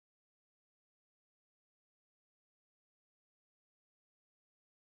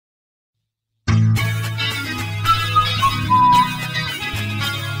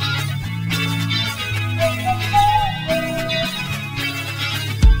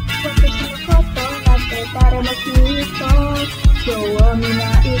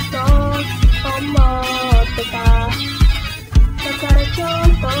ってた。だからちょっ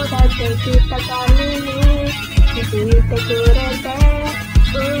とだけ切った髪に気づいてくれて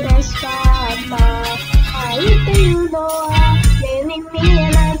嬉しかった。愛っていうのは目に見え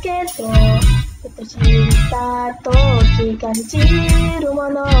ないけど、私だと感じるも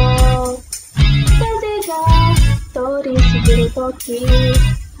の。風が通り過ぎるとき、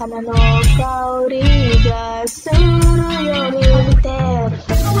花の香りがするように見て、思っ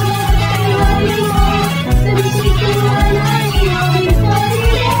たよりも寂しくはないよ、一人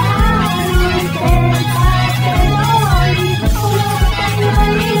で歩いてた通り、思ったよ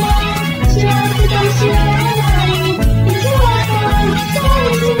りも幸せかもしれない、いつまでも大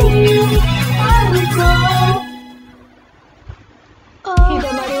事に歩こう。日だ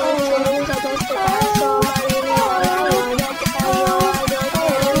まりを探してた、そうまりに笑うだけ太陽はど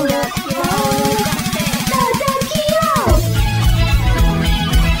うでやってきた叩きよう。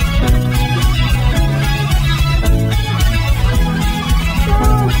ど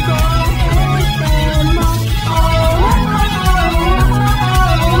こへでも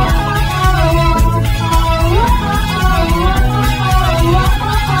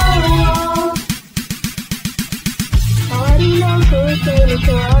周りの風景に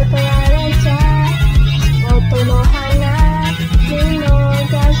手を取られちゃ音の花見逃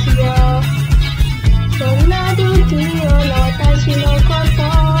すよ。そんな不器用な私のこと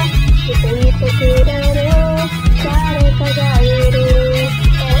見ていてくれる誰かがいる。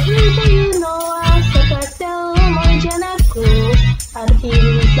縁っていうのは逆手思いじゃなく、ある日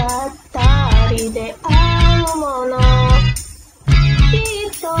ばったりで会うもの。きっ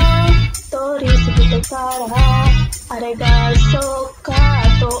と通り過ぎてからあれがそうか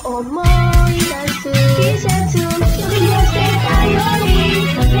と思い出す。季節飛び出してたより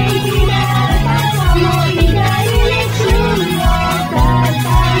元気な頭も意外に強かったん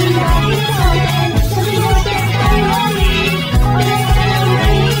だ一人で飛び出してたより俺から毎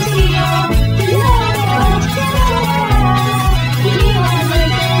日を昨日の力から言い忘れ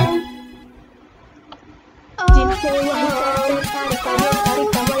て、人生は誰かに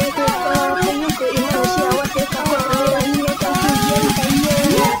誰かもゆくとゆく今の幸せかこの未来のために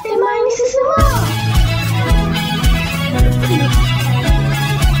やって前に進もう。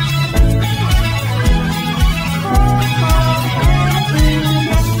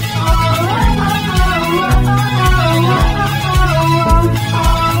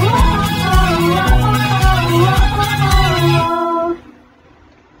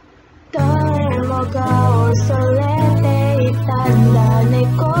誰もが恐れていたんだね、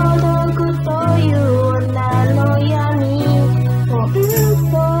孤独という女の闇。本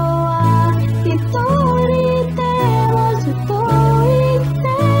当は一人ではずっと生き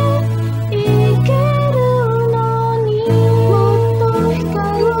ていけるのに、もっと光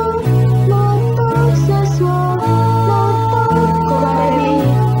る、もっとさそう、もっと焦がれに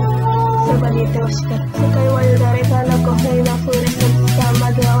そばにいてほしかった。世界は誰かの声が触れてた。ま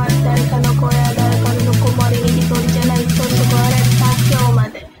ずは誰かの声や誰かのこもりに一人じゃないと救われた今日ま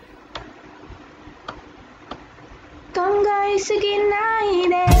で。考えすぎない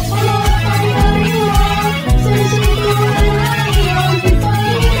で、思ったよりも寂しくはないよ、一人で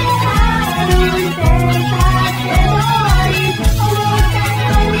歩いてた通り、思った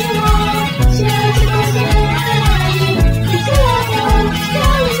よりも幸せかもしれない、いつまでも一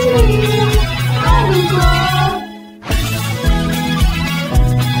人に歩こう。